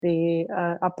the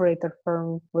operator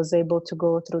firm was able to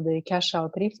go through the cash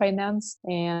out refinance,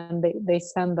 and they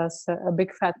send us a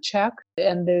big fat check.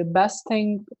 And the best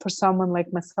thing for someone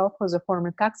like myself, who's a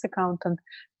former tax accountant,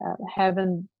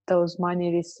 having those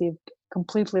money received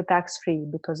completely tax-free,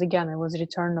 because again, it was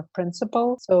return of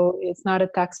principal, so it's not a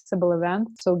taxable event.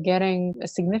 So getting a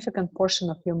significant portion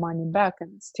of your money back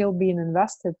and still being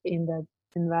invested in that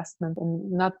investment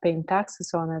and not paying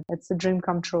taxes on it, it's a dream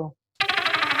come true.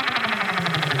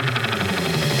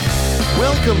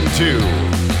 Welcome to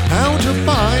How to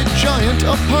Buy Giant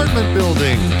Apartment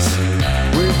Buildings,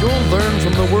 where you'll learn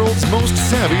from the world's most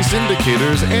savvy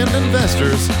syndicators and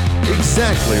investors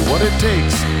exactly what it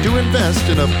takes to invest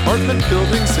in apartment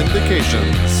building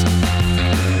syndications.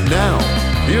 Now,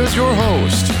 here's your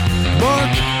host, Mark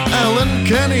Allen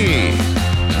Kenny.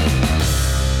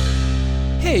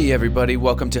 Hey everybody,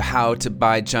 welcome to How to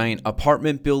Buy Giant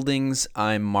Apartment Buildings.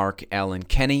 I'm Mark Allen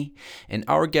Kenny, and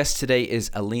our guest today is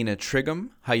Alina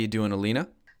Triggum. How you doing, Alina?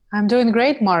 I'm doing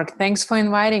great, Mark. Thanks for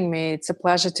inviting me. It's a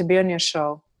pleasure to be on your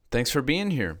show. Thanks for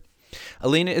being here.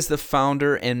 Alina is the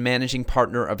founder and managing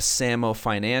partner of Samo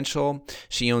Financial.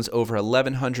 She owns over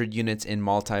 1,100 units in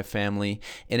multifamily.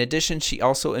 In addition, she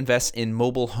also invests in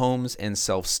mobile homes and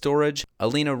self-storage.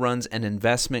 Alina runs an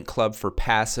investment club for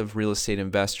passive real estate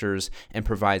investors and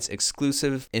provides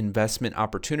exclusive investment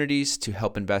opportunities to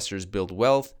help investors build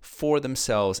wealth for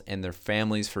themselves and their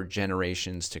families for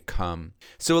generations to come.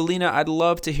 So, Alina, I'd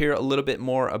love to hear a little bit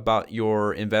more about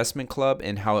your investment club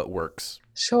and how it works.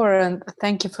 Sure, and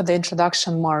thank you for the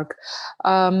introduction, Mark.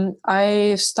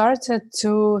 I started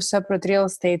two separate real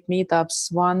estate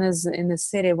meetups. One is in the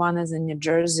city, one is in New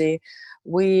Jersey.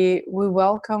 We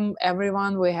welcome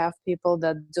everyone. We have people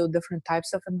that do different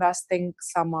types of investing.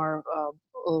 Some are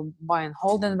buy and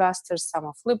hold investors, some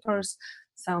are flippers,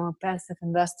 some are passive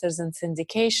investors and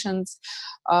syndications.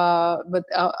 But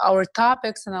our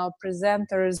topics and our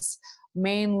presenters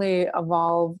mainly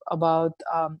evolve about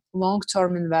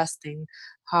long-term investing,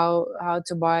 how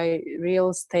to buy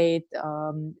real estate,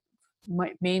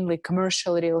 mainly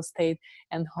commercial real estate,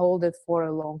 and hold it for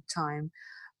a long time.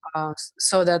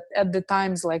 So that at the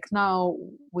times like now,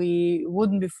 we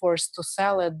wouldn't be forced to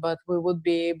sell it, but we would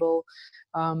be able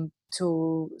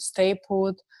to stay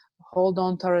put, hold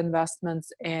on to our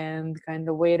investments, and kind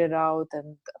of wait it out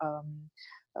and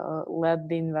let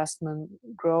the investment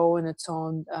grow in its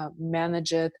own,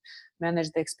 manage it, manage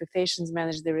the expectations,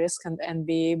 manage the risk, and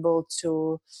be able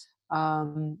to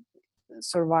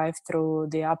survive through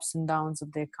the ups and downs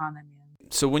of the economy.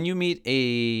 So when you meet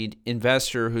a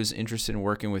investor who's interested in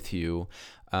working with you,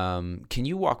 can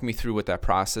you walk me through what that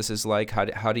process is like?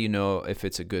 How do you know if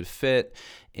it's a good fit,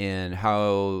 and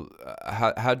how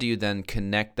do you then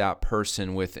connect that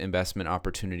person with investment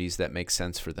opportunities that make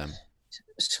sense for them?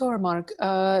 Sure, Mark.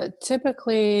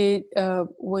 Typically,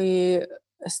 we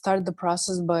start the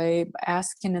process by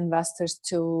asking investors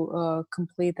to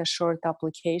complete a short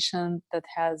application that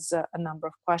has a number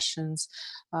of questions,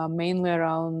 mainly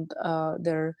around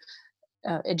their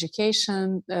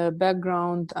education,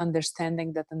 background,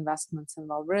 understanding that investments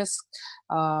involve risk,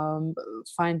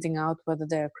 finding out whether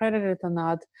they're accredited or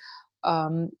not,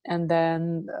 and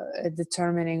then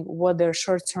determining what their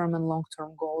short-term and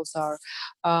long-term goals are.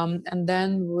 And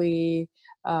then we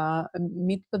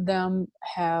meet with them,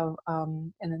 have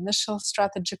an initial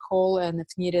strategy call, and if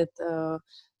needed,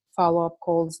 follow-up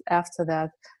calls after that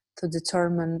to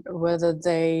determine whether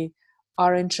they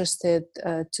are interested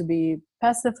to be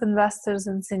passive investors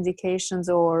in syndications,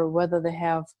 or whether they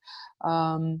have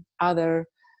other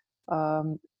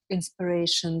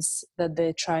inspirations that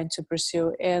they're trying to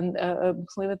pursue. And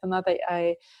believe it or not,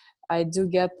 I do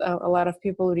get a lot of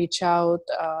people reach out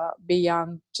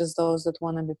beyond just those that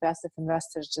want to be passive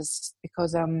investors, just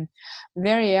because I'm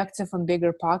very active on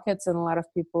Bigger Pockets, and a lot of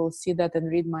people see that and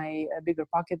read my Bigger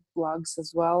Pocket blogs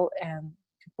as well, and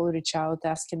people reach out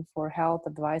asking for help,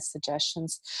 advice,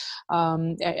 suggestions.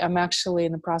 I'm actually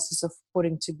in the process of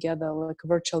putting together like a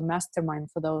virtual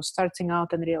mastermind for those starting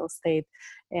out in real estate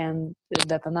and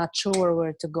that are not sure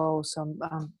where to go. So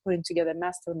I'm putting together a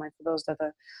mastermind for those that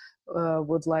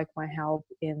would like my help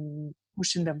in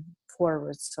pushing them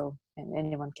forward. So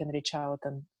anyone can reach out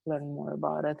and learn more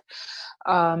about it.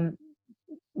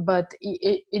 But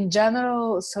in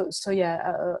general,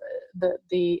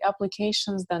 the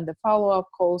applications, then the follow-up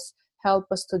calls help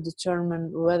us to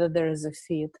determine whether there is a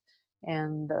fit.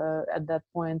 And at that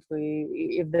point,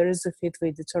 if there is a fit,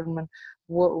 we determine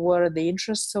what are the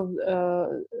interests of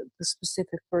the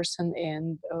specific person,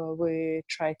 and we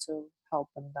try to help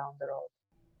them down the road.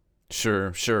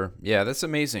 Sure. Yeah, that's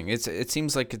amazing. It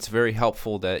seems like it's very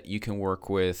helpful that you can work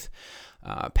with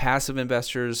passive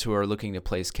investors who are looking to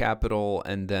place capital,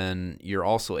 and then you're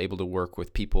also able to work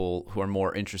with people who are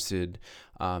more interested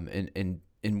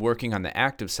in working on the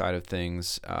active side of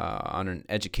things on an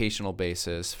educational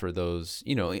basis for those,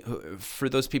 for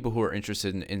those people who are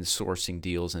interested in sourcing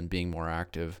deals and being more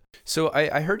active. So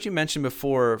I heard you mention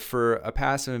before, for a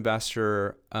passive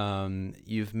investor,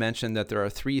 you've mentioned that there are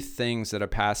 3 things that a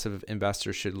passive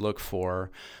investor should look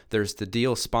for. There's the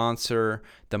deal sponsor,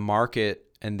 the market,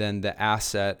 and then the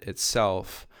asset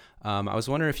itself. I was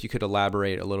wondering if you could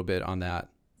elaborate a little bit on that.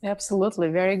 Absolutely.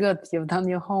 Very good. You've done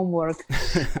your homework.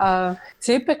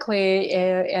 Typically,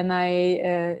 and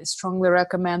I strongly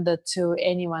recommend it to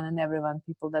anyone and everyone,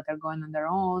 people that are going on their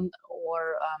own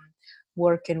or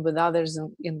working with others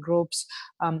in groups,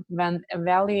 when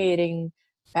evaluating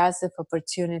passive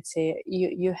opportunity,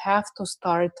 you have to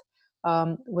start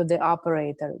with the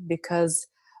operator, because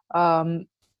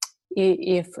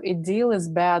if a deal is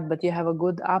bad, but you have a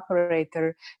good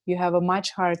operator, you have a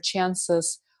much higher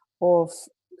chances of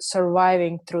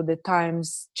surviving through the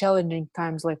challenging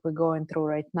times like we're going through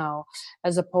right now,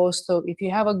 as opposed to if you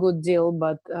have a good deal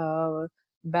but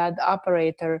bad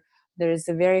operator, there is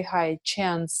a very high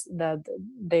chance that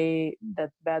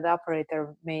that bad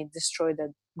operator may destroy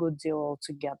that good deal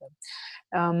altogether.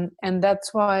 And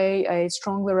that's why I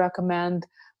strongly recommend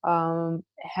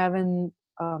having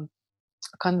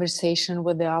conversation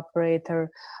with the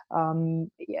operator, and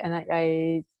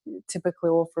I typically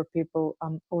offer people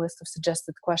a list of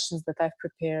suggested questions that I've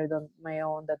prepared on my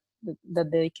own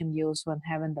that they can use when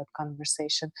having that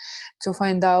conversation, to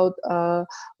find out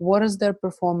what is their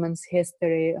performance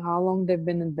history, how long they've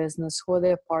been in business, who are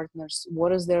their partners,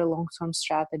 what is their long-term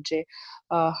strategy,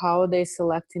 how are they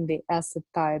selecting the asset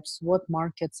types, what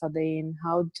markets are they in,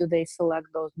 how do they select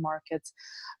those markets,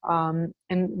 and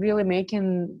really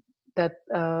making that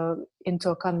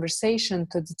into a conversation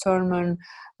to determine,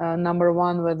 number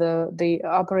one, whether the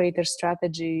operator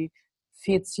strategy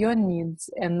fits your needs,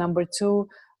 and number two,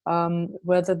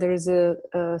 whether there is a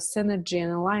synergy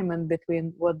and alignment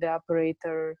between what the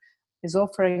operator is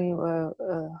offering,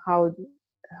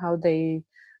 how they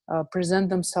present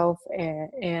themselves,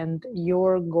 and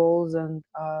your goals and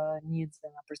needs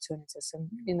and opportunities.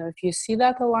 And if you see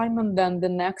that alignment, then the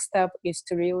next step is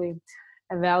to really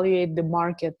evaluate the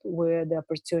market where the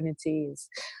opportunity is.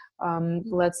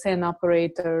 Let's say an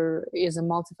operator is a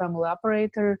multifamily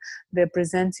operator. They're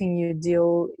presenting you a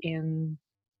deal in,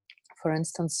 for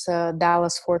instance,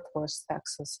 Dallas, Fort Worth,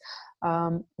 Texas.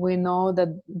 We know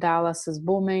that Dallas is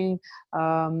booming.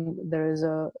 There is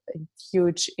a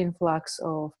huge influx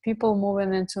of people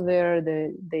moving into there.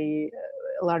 The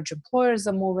large employers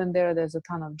are moving there. There's a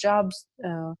ton of jobs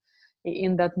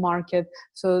in that market.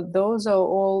 So those are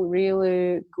all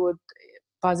really good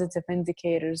positive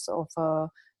indicators of a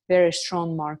very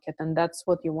strong market, and that's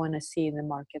what you want to see in the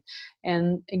market.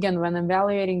 And again, when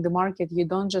evaluating the market, you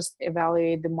don't just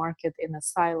evaluate the market in a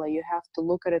silo. You have to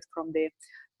look at it from the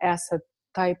asset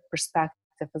type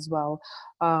perspective as well,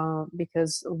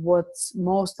 because what's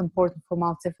most important for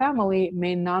multifamily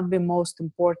may not be most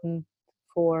important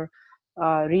for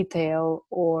retail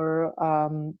or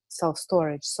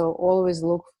self-storage. So always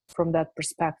look from that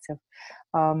perspective,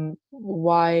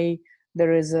 why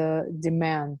there is a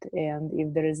demand, and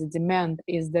if there is a demand,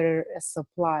 is there a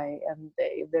supply? And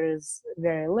if there is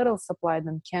very little supply,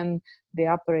 then can the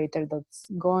operator that's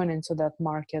going into that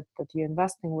market that you're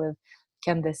investing with,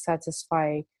 can they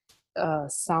satisfy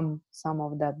some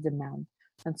of that demand,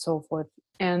 and so forth.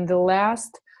 And the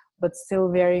last but still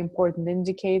very important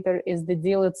indicator is the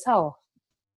deal itself.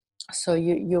 So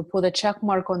you put a check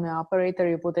mark on the operator,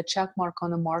 you put a check mark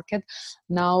on the market.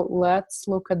 Now let's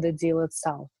look at the deal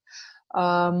itself.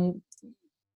 A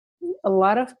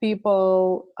lot of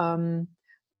people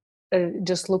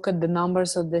just look at the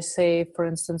numbers, so they say, for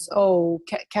instance,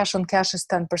 cash on cash is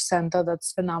 10%. Oh,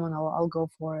 that's phenomenal, I'll go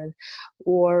for it.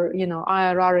 Or,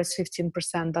 IRR is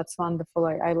 15%. That's wonderful.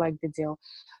 I like the deal.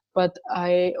 But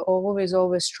I always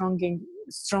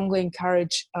strongly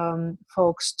encourage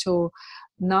folks to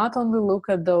not only look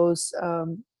at those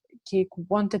key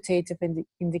quantitative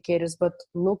indicators, but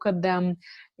look at them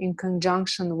in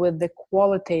conjunction with the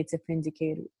qualitative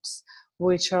indicators,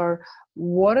 which are,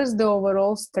 what is the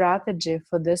overall strategy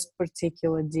for this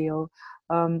particular deal?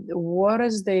 What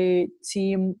is the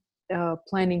team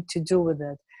planning to do with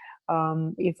it?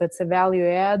 If it's a value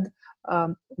add,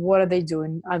 what are they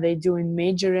doing? Are they doing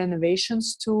major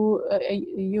renovations to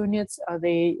units? Are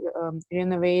they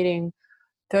renovating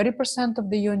 30% of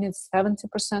the units,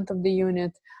 70% of the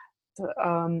unit?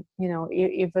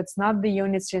 if it's not the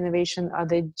units renovation, are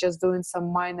they just doing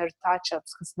some minor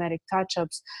touch-ups, cosmetic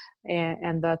touch-ups,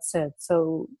 and that's it.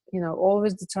 So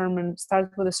always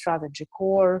start with a strategy: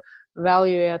 core,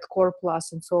 value add, core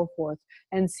plus, and so forth,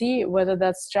 and see whether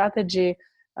that strategy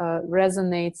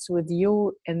resonates with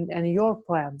you and your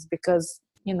plans. Because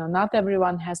not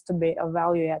everyone has to be a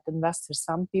value add investor.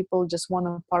 Some people just want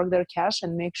to park their cash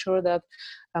and make sure that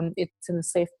it's in a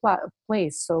safe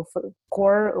place. So for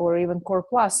core or even core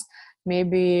plus may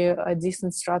be a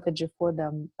decent strategy for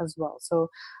them as well. So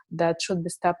that should be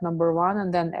step number one.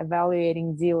 And then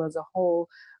evaluating deal as a whole,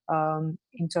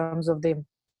 in terms of the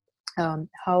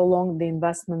how long the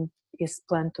investment is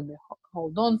planned to be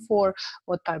hold on for,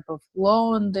 what type of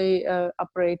loan the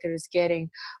operator is getting,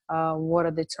 what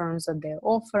are the terms that they're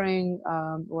offering,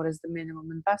 what is the minimum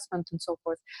investment, and so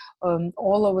forth.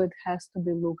 All of it has to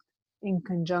be looked in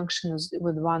conjunction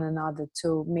with one another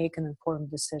to make an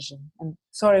informed decision. And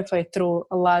sorry if I threw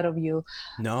a lot of you.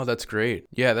 No, that's great.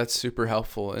 Yeah, that's super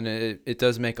helpful. And it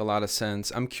does make a lot of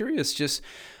sense. I'm curious, just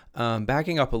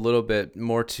backing up a little bit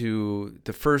more to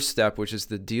the first step, which is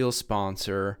the deal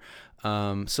sponsor.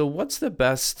 So what's the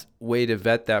best way to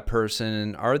vet that person?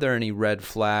 And are there any red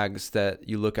flags that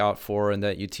you look out for and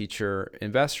that you teach your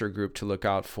investor group to look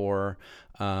out for?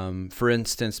 For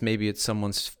instance, maybe it's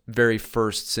someone's very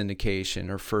first syndication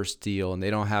or first deal and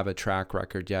they don't have a track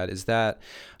record yet. Is that,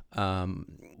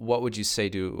 what would you say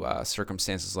to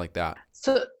circumstances like that?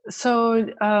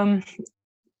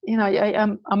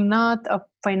 I'm not a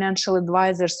financial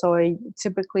advisor, so I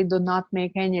typically do not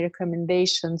make any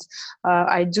recommendations.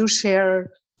 I do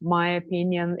share my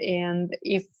opinion, and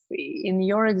if in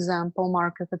your example,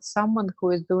 Mark, if it's someone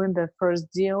who is doing their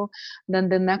first deal, then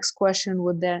the next question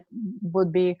would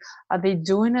be, are they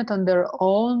doing it on their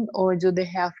own, or do they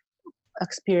have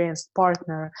experienced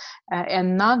partner,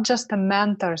 and not just a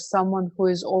mentor, someone who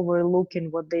is overlooking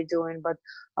what they're doing, but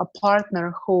a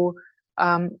partner who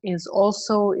is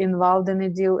also involved in a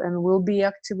deal and will be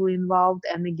actively involved.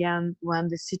 And again, when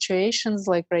the situations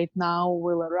like right now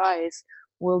will arise,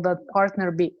 will that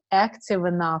partner be active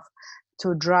enough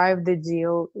to drive the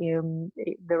deal in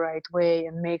the right way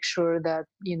and make sure that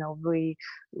we,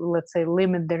 let's say,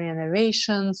 limit the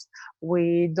renovations,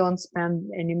 we don't spend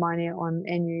any money on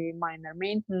any minor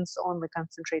maintenance, only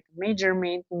concentrate on major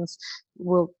maintenance,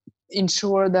 will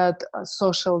ensure that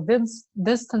social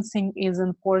distancing is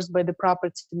enforced by the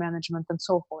property management, and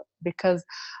so forth. Because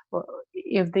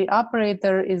if the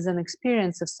operator is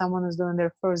inexperienced, if someone is doing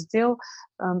their first deal,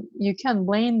 you can't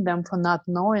blame them for not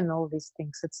knowing all these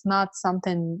things. It's not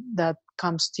something that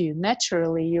comes to you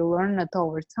naturally. You learn it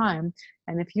over time.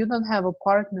 And if you don't have a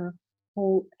partner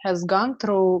who has gone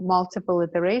through multiple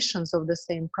iterations of the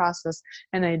same process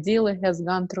and ideally has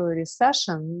gone through a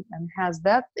recession and has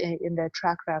that in their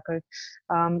track record,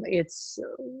 it's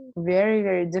very,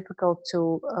 very difficult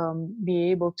to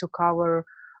be able to cover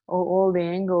all the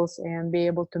angles and be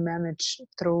able to manage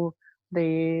through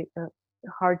the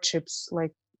hardships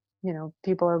like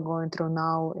people are going through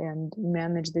now, and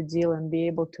manage the deal and be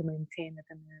able to maintain it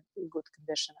in a good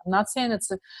condition. I'm not saying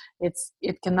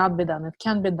it cannot be done. It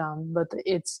can be done, but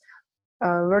it's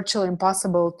virtually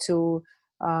impossible to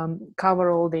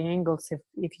cover all the angles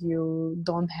if you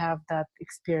don't have that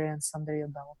experience under your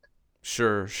belt.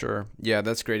 Sure. Yeah,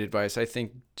 that's great advice. I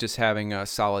think just having a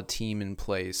solid team in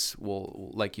place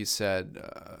will, like you said,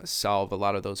 solve a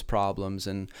lot of those problems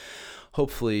and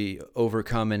hopefully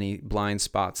overcome any blind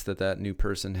spots that new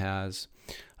person has.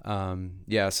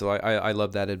 So I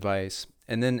love that advice.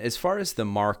 And then as far as the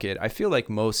market, I feel like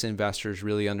most investors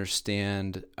really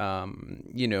understand,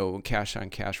 cash on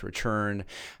cash return,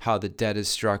 how the debt is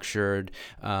structured,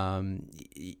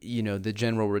 the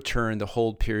general return, the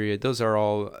hold period. Those are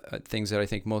all things that I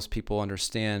think most people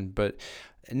understand, but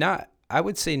I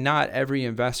would say not every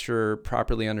investor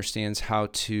properly understands how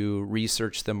to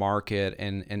research the market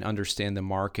and understand the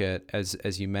market,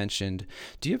 as you mentioned.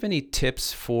 Do you have any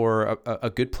tips for a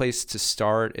good place to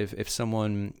start if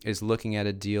someone is looking at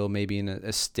a deal, maybe in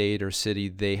a state or city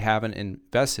they haven't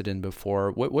invested in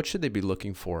before? What should they be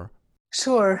looking for?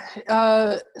 Sure.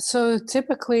 So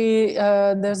typically,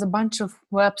 there's a bunch of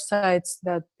websites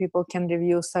that people can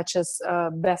review, such as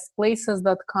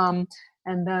bestplaces.com,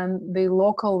 and then the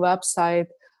local website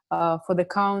for the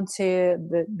county,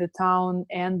 the town,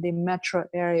 and the metro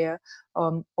area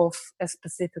of a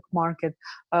specific market.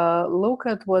 Look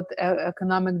at what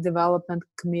Economic Development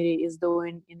Committee is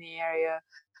doing in the area.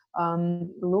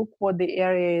 Look what the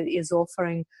area is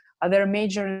offering. Are there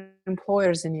major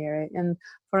employers in the area? And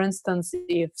for instance,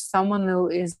 if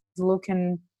someone is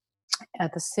looking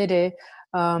at a city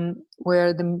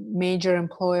where the major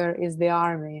employer is the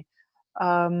army,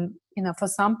 For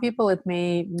some people it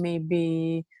may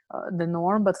be the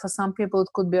norm, but for some people it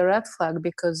could be a red flag,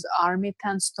 because army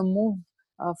tends to move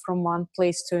from one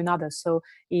place to another. So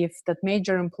if that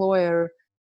major employer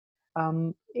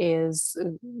is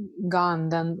gone,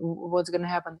 then what's going to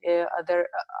happen? Are there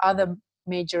other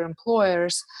major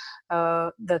employers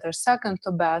that are second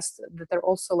to best, that are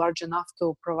also large enough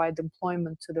to provide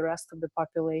employment to the rest of the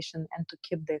population and to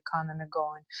keep the economy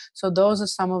going? So those are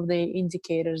some of the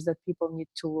indicators that people need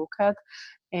to look at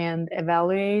and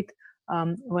evaluate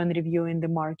when reviewing the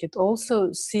market.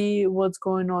 Also see what's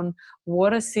going on.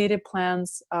 What are city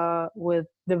plans with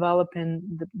developing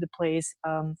the place?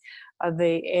 Are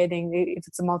they adding, if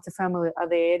it's a multifamily, are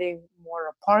they adding more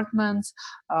apartments?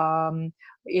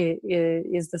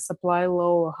 Is the supply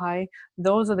low or high?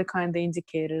 Those are the kind of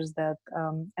indicators that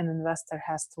an investor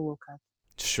has to look at.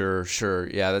 Sure.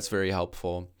 Yeah, that's very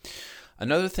helpful.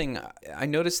 Another thing, I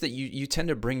noticed that you tend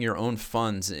to bring your own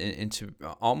funds into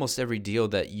almost every deal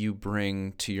that you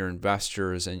bring to your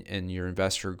investors and your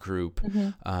investor group.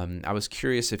 I was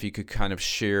curious if you could kind of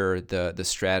share the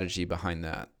strategy behind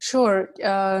that. Sure.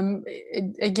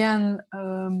 Again,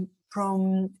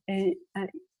 from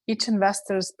each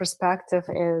investor's perspective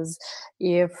is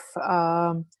if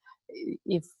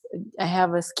I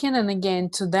have a skin in the game,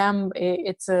 to them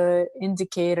it's a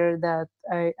indicator that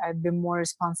I've been more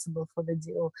responsible for the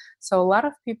deal. So a lot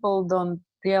of people don't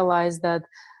realize that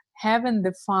having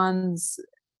the funds,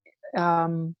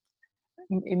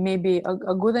 it may be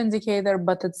a good indicator,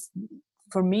 but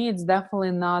for me it's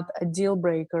definitely not a deal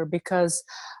breaker, because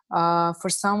for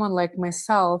someone like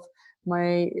myself,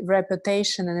 my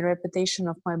reputation and the reputation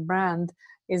of my brand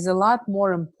is a lot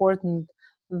more important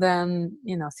than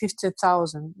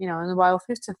 50,000. And while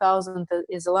 50,000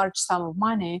 is a large sum of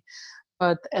money,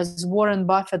 but as Warren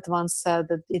Buffett once said,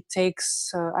 that it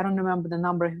takes I don't remember the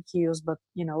number he used, but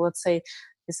let's say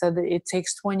he said that it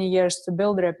takes 20 years to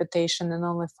build a reputation and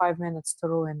only 5 minutes to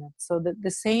ruin it. So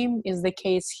the same is the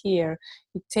case here.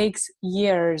 It takes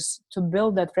years to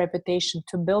build that reputation,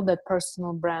 to build that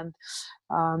personal brand.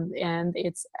 And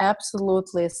it's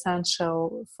absolutely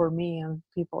essential for me and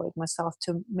people like myself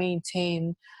to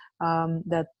maintain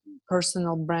that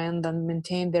personal brand and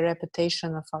maintain the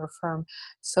reputation of our firm.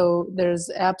 So there's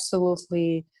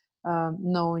absolutely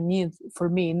no need for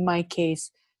me, in my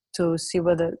case, to see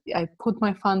whether I put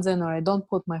my funds in or I don't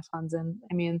put my funds in.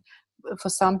 I mean, for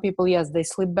some people, yes, they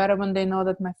sleep better when they know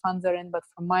that my funds are in, but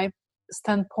from my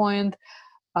standpoint,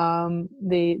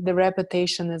 the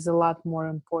reputation is a lot more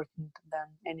important than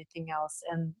anything else,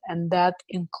 and that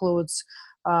includes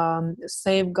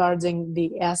safeguarding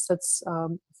the assets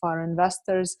of our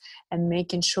investors and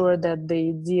making sure that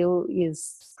the deal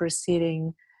is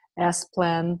proceeding as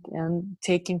planned and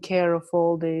taking care of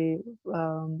all the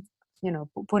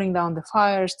putting down the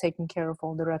fires, taking care of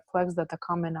all the red flags that are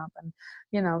coming up. And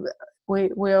we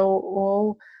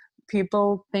all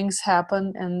people, things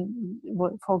happen, and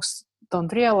what folks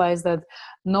don't realize that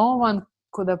no one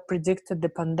could have predicted the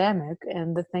pandemic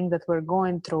and the thing that we're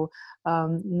going through.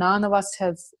 None of us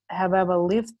have ever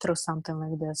lived through something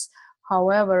like this.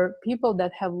 However, people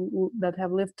that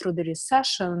have lived through the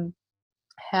recession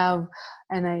have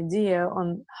an idea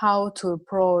on how to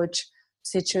approach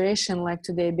situation like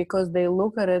today, because they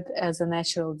look at it as a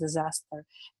natural disaster.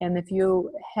 And if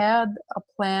you had a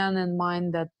plan in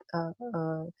mind that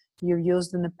you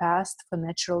used in the past for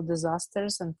natural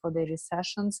disasters and for the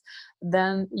recessions,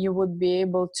 then you would be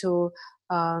able to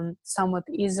somewhat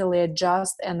easily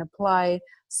adjust and apply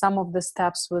some of the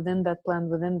steps within that plan,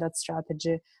 within that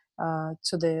strategy,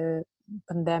 to the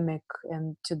pandemic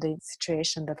and to the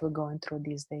situation that we're going through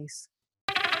these days.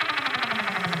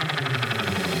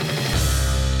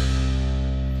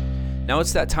 Now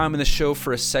it's that time in the show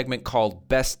for a segment called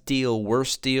Best Deal,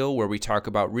 Worst Deal, where we talk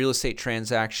about real estate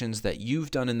transactions that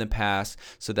you've done in the past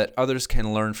so that others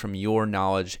can learn from your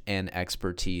knowledge and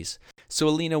expertise. So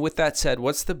Alina, with that said,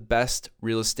 what's the best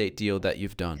real estate deal that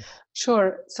you've done?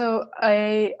 Sure. So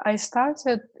I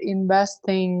started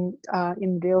investing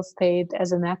in real estate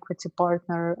as an equity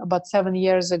partner about 7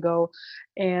 years ago.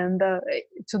 And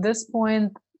to this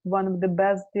point, one of the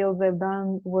best deals I've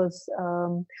done was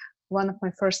one of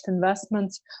my first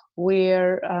investments,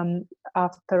 where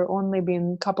after only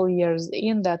being a couple of years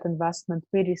in that investment,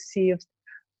 we received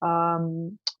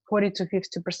 40 to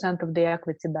 50% of the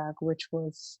equity back, which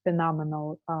was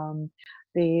phenomenal.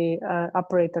 The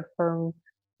operator firm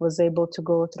was able to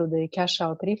go through the cash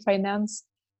out refinance,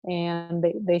 and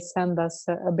they send us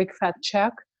a big fat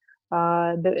check.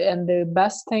 And the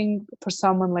best thing for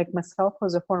someone like myself,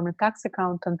 who's a former tax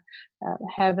accountant,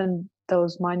 having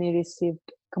those money received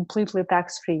completely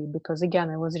tax-free, because again,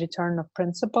 it was return of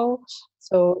principal,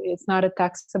 so it's not a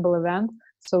taxable event.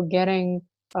 So getting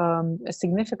a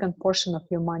significant portion of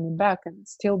your money back and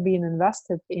still being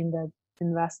invested in that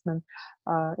investment,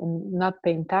 and not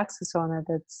paying taxes on it,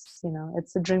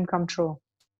 it's a dream come true.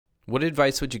 What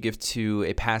advice would you give to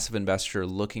a passive investor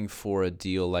looking for a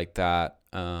deal like that?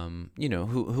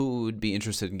 Who would be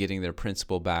interested in getting their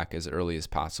principal back as early as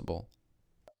possible?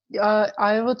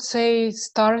 I would say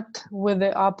start with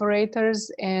the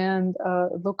operators and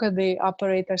look at the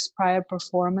operators' prior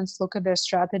performance, look at their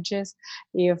strategies.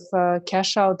 If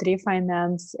cash out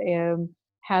refinance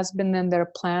has been in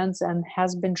their plans and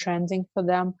has been trending for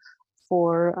them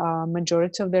for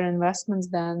majority of their investments,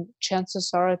 then chances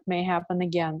are it may happen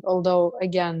again. Although,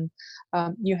 again,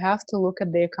 you have to look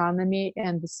at the economy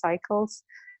and the cycles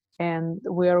and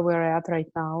where we're at right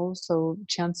now. So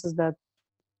chances that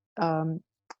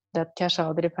that cash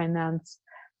out refinance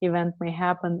event may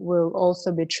happen will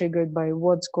also be triggered by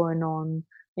what's going on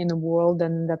in the world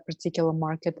and in that particular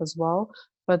market as well.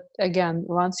 But again,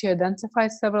 once you identify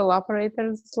several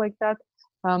operators like that,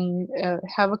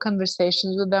 have a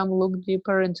conversations with them, look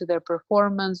deeper into their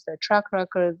performance, their track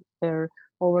record, their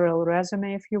overall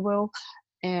resume, if you will.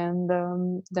 And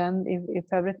then if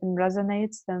everything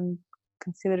resonates, then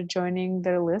consider joining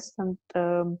their list and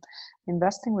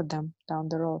investing with them down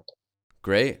the road.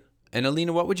 Great. And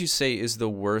Alina, what would you say is the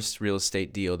worst real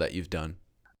estate deal that you've done?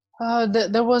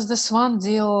 There was this one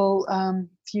deal a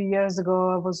few years ago.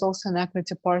 I was also an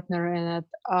equity partner in it.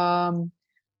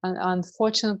 And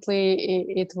unfortunately,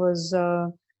 it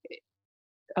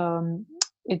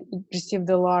received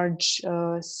a large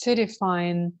city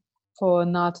fine for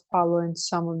not following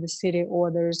some of the city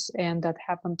orders, and that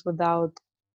happened without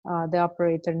the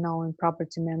operator knowing.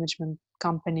 Property management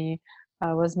company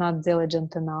was not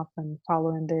diligent enough in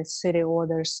following the city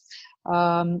orders.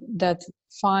 That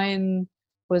fine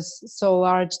was so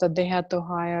large that they had to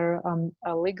hire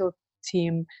a legal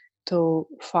team to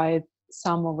fight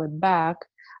some of it back.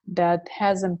 That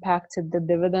has impacted the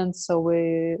dividends, so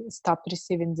we stopped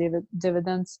receiving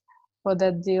dividends for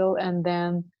that deal, and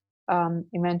then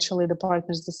eventually the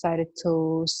partners decided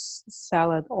to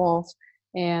sell it off.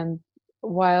 And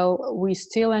while we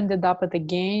still ended up at a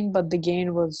gain, but the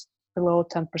gain was below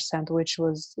 10%, which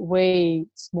was way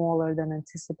smaller than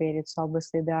anticipated. So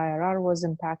obviously the IRR was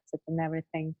impacted and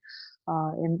everything,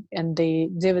 and the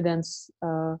dividends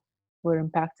were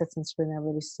impacted since we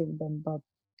never received them. But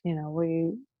at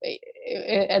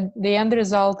the end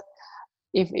result,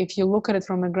 if you look at it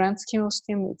from a grand scheme of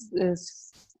things,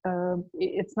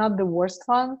 it's not the worst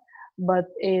one, but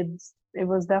it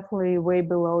was definitely way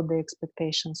below the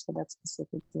expectations for that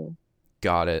specific deal.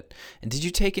 Got it. And did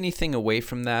you take anything away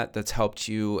from that that's helped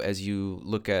you as you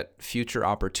look at future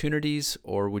opportunities,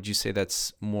 or would you say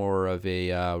that's more of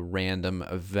a random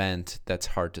event that's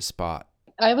hard to spot?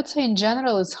 I would say in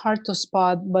general it's hard to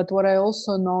spot, but what I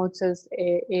also noticed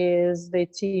is the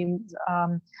teams.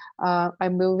 I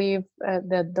believe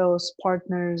that those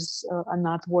partners are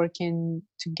not working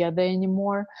together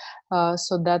anymore.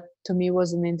 So that to me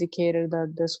was an indicator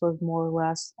that this was more or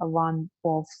less a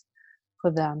one-off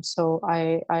for them. So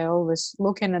I always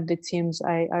looking at the teams,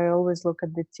 I always look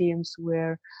at the teams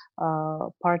where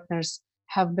partners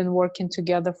have been working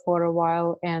together for a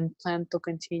while and plan to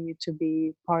continue to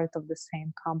be part of the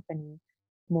same company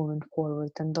moving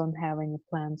forward, and don't have any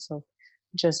plans of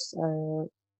just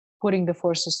putting the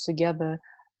forces together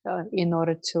in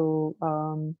order to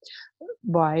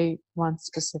buy one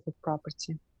specific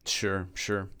property. Sure.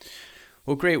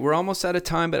 Well, great. We're almost out of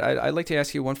time, but I'd like to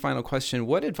ask you one final question.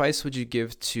 What advice would you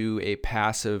give to a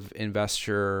passive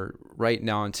investor right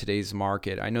now in today's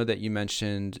market? I know that you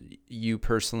mentioned you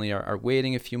personally are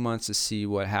waiting a few months to see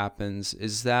what happens.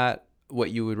 Is that what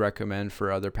you would recommend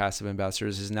for other passive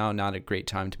investors? Is now not a great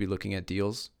time to be looking at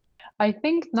deals? I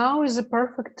think now is a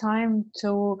perfect time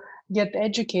to get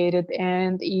educated.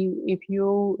 And if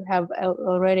you have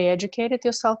already educated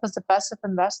yourself as a passive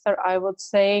investor, I would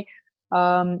say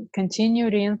continue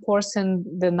reinforcing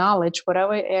the knowledge,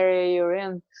 whatever area you're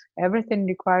in. Everything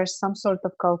requires some sort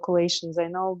of calculations. I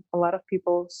know a lot of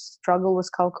people struggle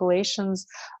with calculations,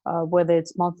 whether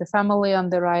it's multifamily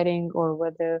underwriting or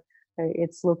whether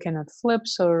it's looking at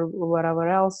flips or whatever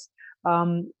else.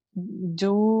 Do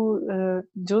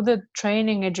the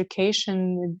training,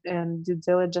 education, and due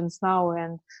diligence now,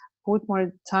 and put more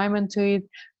time into it.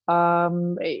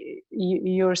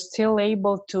 You're still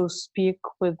able to speak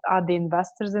with other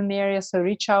investors in the area, so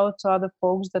reach out to other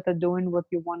folks that are doing what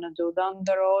you want to do down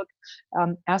the road.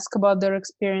 Ask about their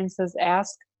experiences,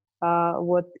 ask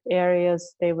what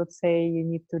areas they would say you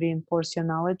need to reinforce your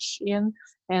knowledge in,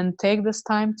 and take this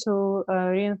time to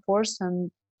reinforce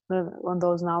on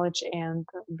those knowledge and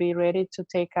be ready to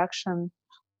take action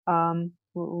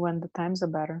when the times are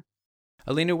better.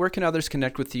 Alina, where can others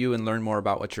connect with you and learn more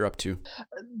about what you're up to?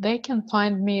 They can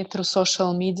find me through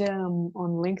social media on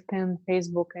LinkedIn,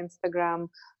 Facebook, Instagram,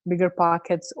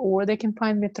 BiggerPockets, or they can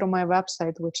find me through my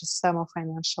website, which is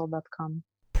samofinancial.com.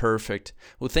 Perfect.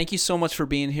 Well, thank you so much for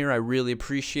being here. I really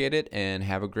appreciate it, and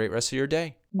have a great rest of your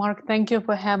day. Mark, thank you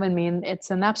for having me. And it's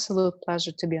an absolute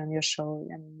pleasure to be on your show,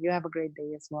 and you have a great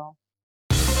day as well.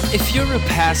 If you're a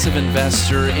passive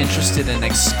investor interested in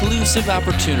exclusive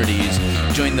opportunities,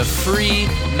 join the free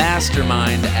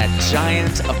mastermind at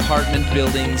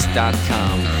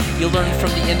giantapartmentbuildings.com. You'll learn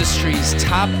from the industry's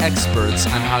top experts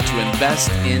on how to invest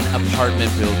in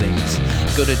apartment buildings.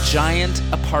 Go to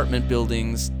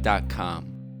giantapartmentbuildings.com.